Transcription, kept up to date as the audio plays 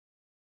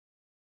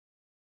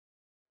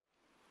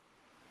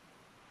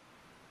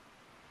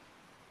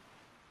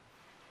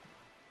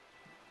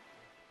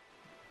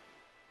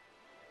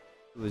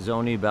It was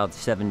only about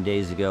 7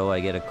 days ago I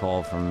get a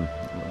call from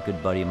a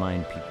good buddy of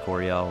mine, Pete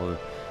Correale, who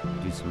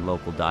do some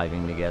local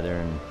diving together,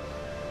 and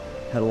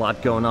had a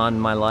lot going on in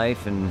my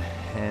life and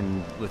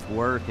with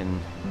work, and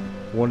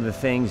one of the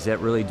things that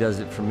really does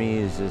it for me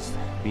is just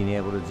being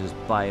able to just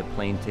buy a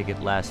plane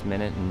ticket last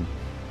minute and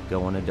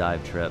go on a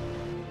dive trip.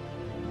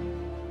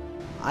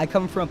 I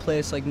come from a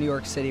place like New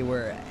York City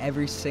where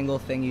every single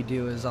thing you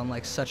do is on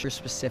like such a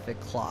specific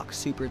clock,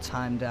 super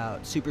timed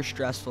out, super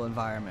stressful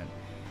environment.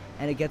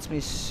 And it gets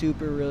me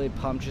really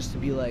pumped just to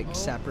be like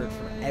separate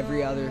from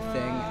every other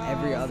thing,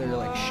 every other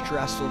like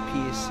stressful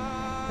piece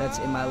that's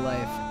in my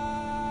life.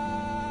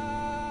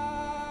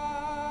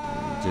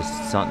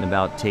 Just something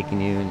about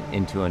taking you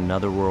into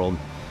another world.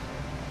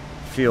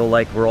 Feel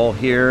like we're all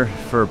here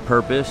for a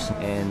purpose,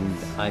 and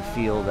I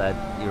feel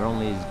that you're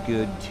only as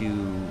good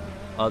to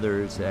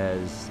others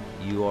as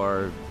you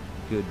are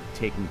good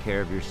taking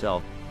care of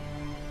yourself.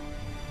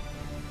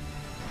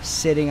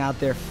 Sitting out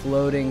there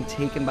floating,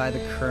 taken by the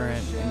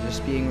current, and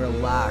just being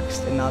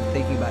relaxed and not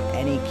thinking about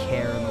any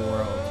care in the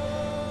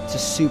world. It's a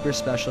super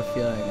special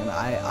feeling, and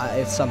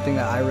it's something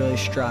that I really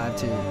strive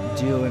to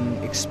do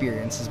and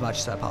experience as much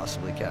as I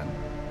possibly can.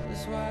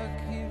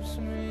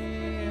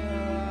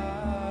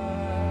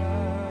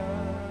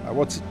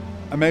 What's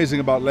amazing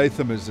about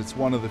Latham is it's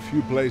one of the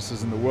few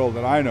places in the world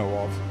that I know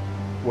of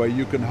where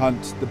you can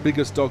hunt the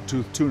biggest dog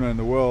tooth tuna in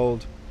the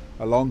world,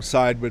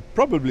 alongside with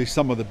probably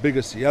some of the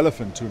biggest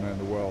yellowfin tuna in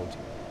the world.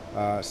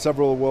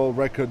 Several world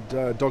record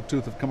dog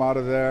tooth have come out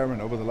of there,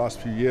 and over the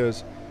last few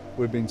years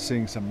we've been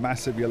seeing some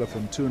massive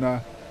yellowfin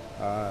tuna,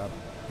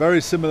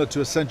 very similar to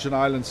Ascension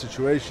Island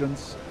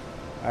situations,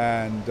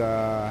 and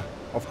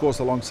of course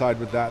alongside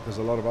with that there's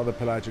a lot of other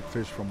pelagic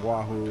fish from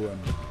wahoo and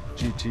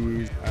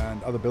GTs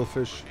and other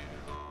billfish.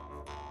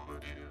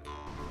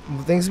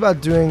 The things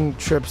about doing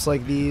trips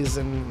like these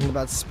and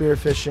about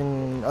spearfishing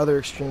and other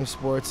extreme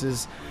sports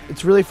is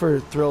it's really for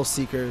thrill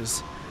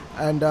seekers.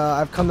 And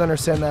I've come to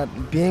understand that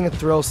being a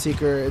thrill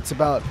seeker, it's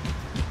about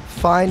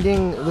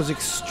finding those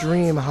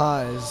extreme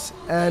highs.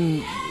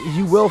 And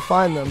you will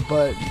find them,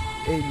 but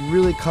it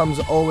really comes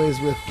always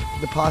with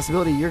the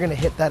possibility you're going to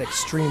hit that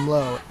extreme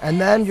low.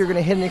 And then you're going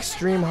to hit an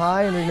extreme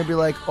high and you're going to be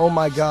like, oh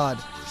my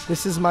God,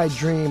 this is my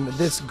dream.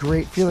 This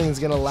great feeling is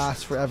going to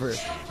last forever.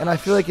 And I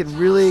feel like it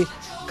really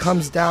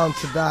comes down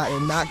to that,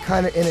 and that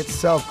kind of in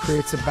itself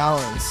creates a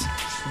balance.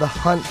 The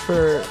hunt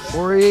for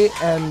glory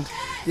and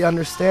the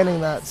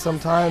understanding that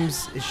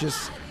sometimes it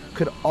just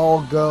could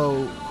all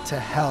go to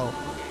hell.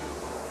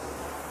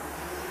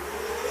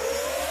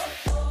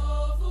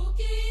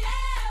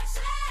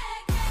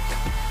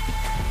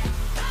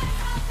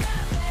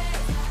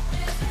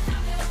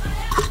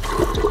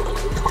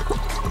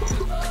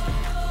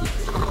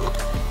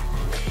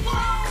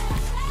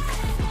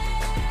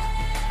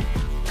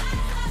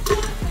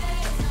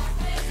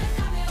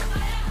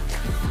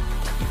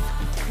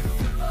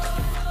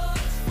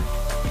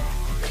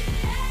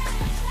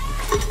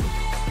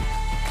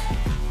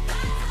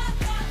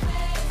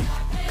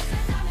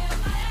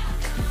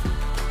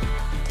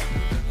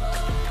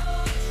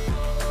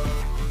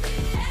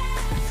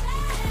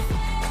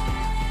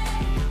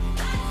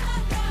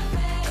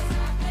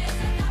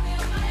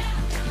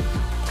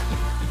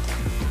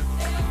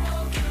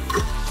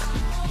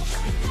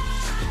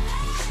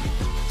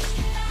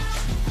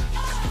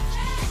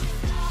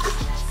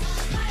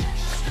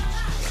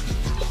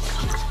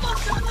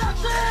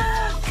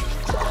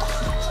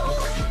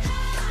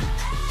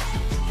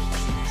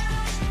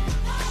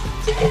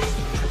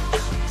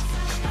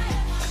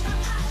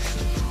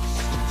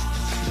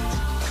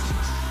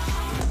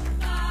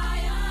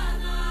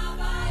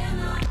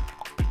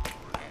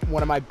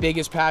 One of my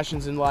biggest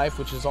passions in life,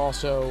 which has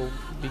also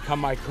become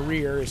my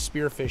career, is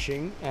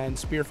spearfishing. And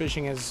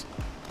spearfishing has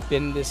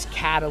been this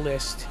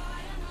catalyst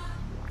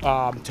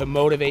to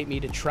motivate me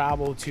to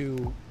travel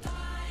to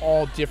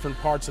all different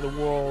parts of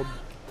the world,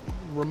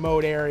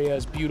 remote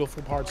areas,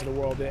 beautiful parts of the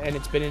world. And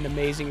it's been an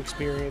amazing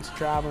experience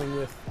traveling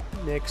with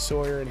Nick,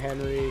 Sawyer, and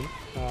Henry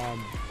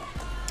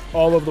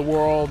all over the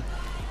world,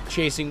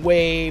 chasing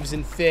waves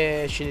and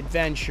fish and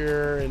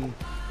adventure and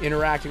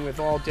interacting with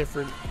all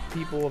different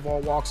people of all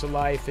walks of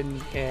life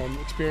and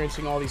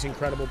experiencing all these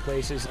incredible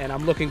places. And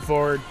I'm looking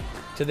forward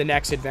to the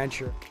next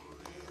adventure.